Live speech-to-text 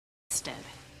exhausted.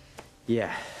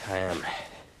 Yeah, I am.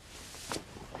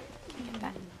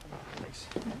 But Thanks.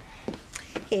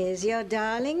 Here's your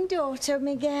darling daughter,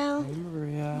 Miguel. Hey,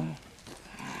 Maria.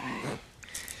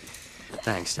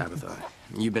 Thanks, Tabitha.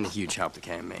 You've been a huge help to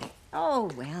Kay and me.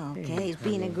 Oh, well, Kay's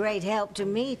been a great help to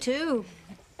me, too.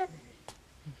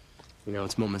 You know,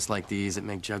 it's moments like these that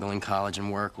make juggling college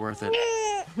and work worth it.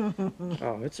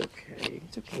 Oh, it's okay.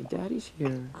 It's okay. Daddy's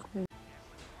here.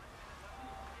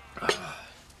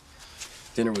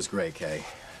 Dinner was great, Kay.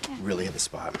 Really hit the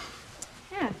spot.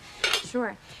 yeah,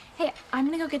 sure. Hey, I'm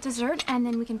gonna go get dessert, and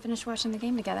then we can finish watching the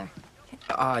game together.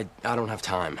 I don't have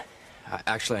time.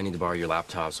 Actually, I need to borrow your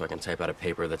laptop so I can type out a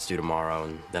paper that's due tomorrow,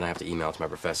 and then I have to email it to my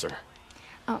professor.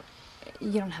 Oh,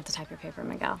 you don't have to type your paper,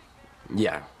 Miguel.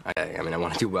 Yeah, I mean, I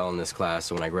want to do well in this class,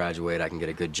 so when I graduate, I can get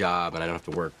a good job, and I don't have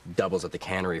to work doubles at the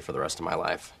cannery for the rest of my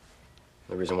life.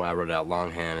 The reason why I wrote it out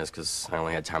longhand is because I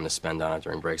only had time to spend on it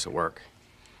during breaks at work.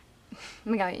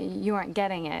 Miguel, you aren't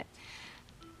getting it.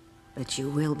 But you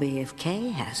will be if Kay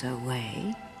has her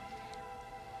way.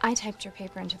 I typed your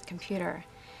paper into the computer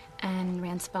and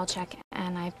ran spell check,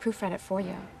 and I proofread it for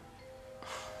you.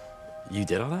 You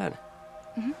did all that?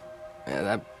 Mm-hmm. Yeah,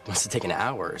 that must have taken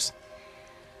hours.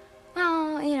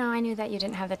 Well, you know, I knew that you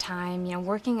didn't have the time, you know,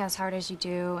 working as hard as you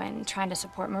do and trying to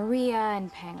support Maria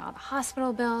and paying all the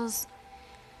hospital bills.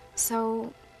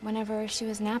 So whenever she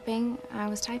was napping, I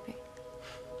was typing.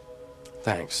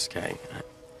 Thanks, Kay.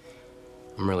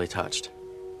 I'm really touched.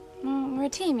 Well, we're a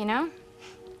team, you know?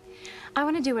 I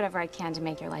want to do whatever I can to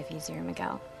make your life easier,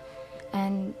 Miguel.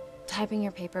 And typing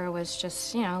your paper was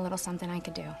just, you know, a little something I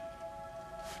could do.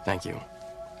 Thank you.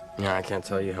 Yeah, I can't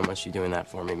tell you how much you doing that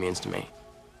for me means to me.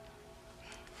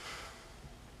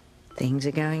 Things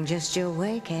are going just your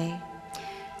way, Kay.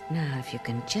 Now, if you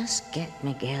can just get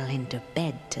Miguel into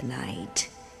bed tonight,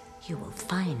 you will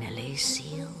finally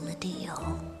seal the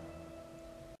deal.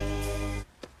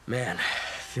 Man,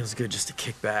 feels good just to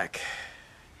kick back.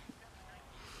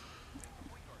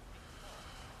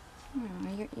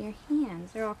 Oh, your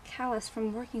hands, they're all calloused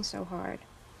from working so hard.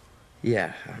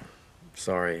 Yeah,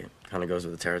 sorry. It kind of goes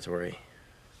with the territory.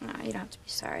 No, you don't have to be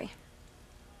sorry.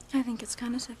 I think it's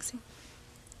kind of sexy.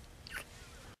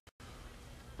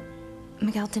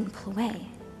 Miguel didn't pull away.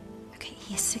 Okay,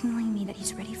 he is signaling me that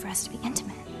he's ready for us to be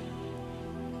intimate.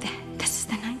 This is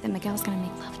the night that Miguel's gonna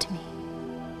make love to me.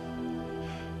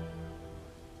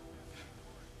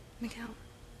 Miguel.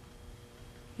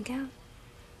 Miguel.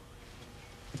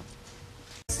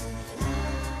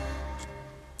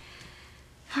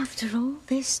 After all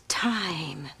this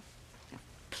time of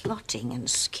plotting and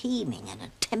scheming and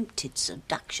attempted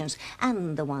seductions,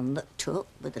 and the one that took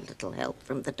with a little help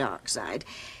from the dark side,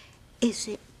 is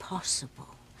it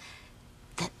possible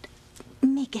that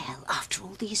Miguel, after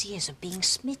all these years of being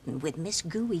smitten with Miss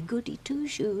Gooey Goody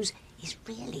Two-Shoes, is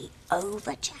really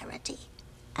over Charity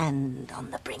and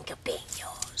on the brink of being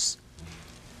yours?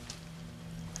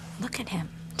 Look at him,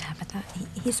 Tabitha.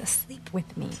 He's asleep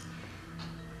with me.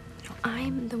 You know,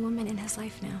 I'm the woman in his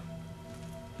life now.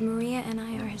 Maria and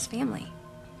I are his family.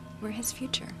 We're his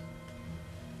future.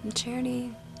 And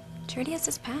Charity has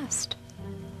his past.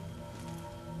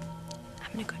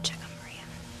 I'm gonna go check on Maria.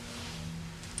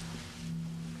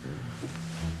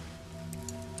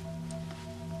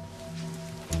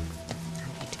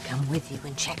 I need to come with you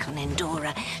and check on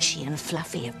Endora. She and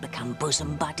Fluffy have become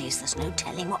bosom buddies. There's no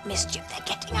telling what mischief they're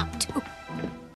getting up to.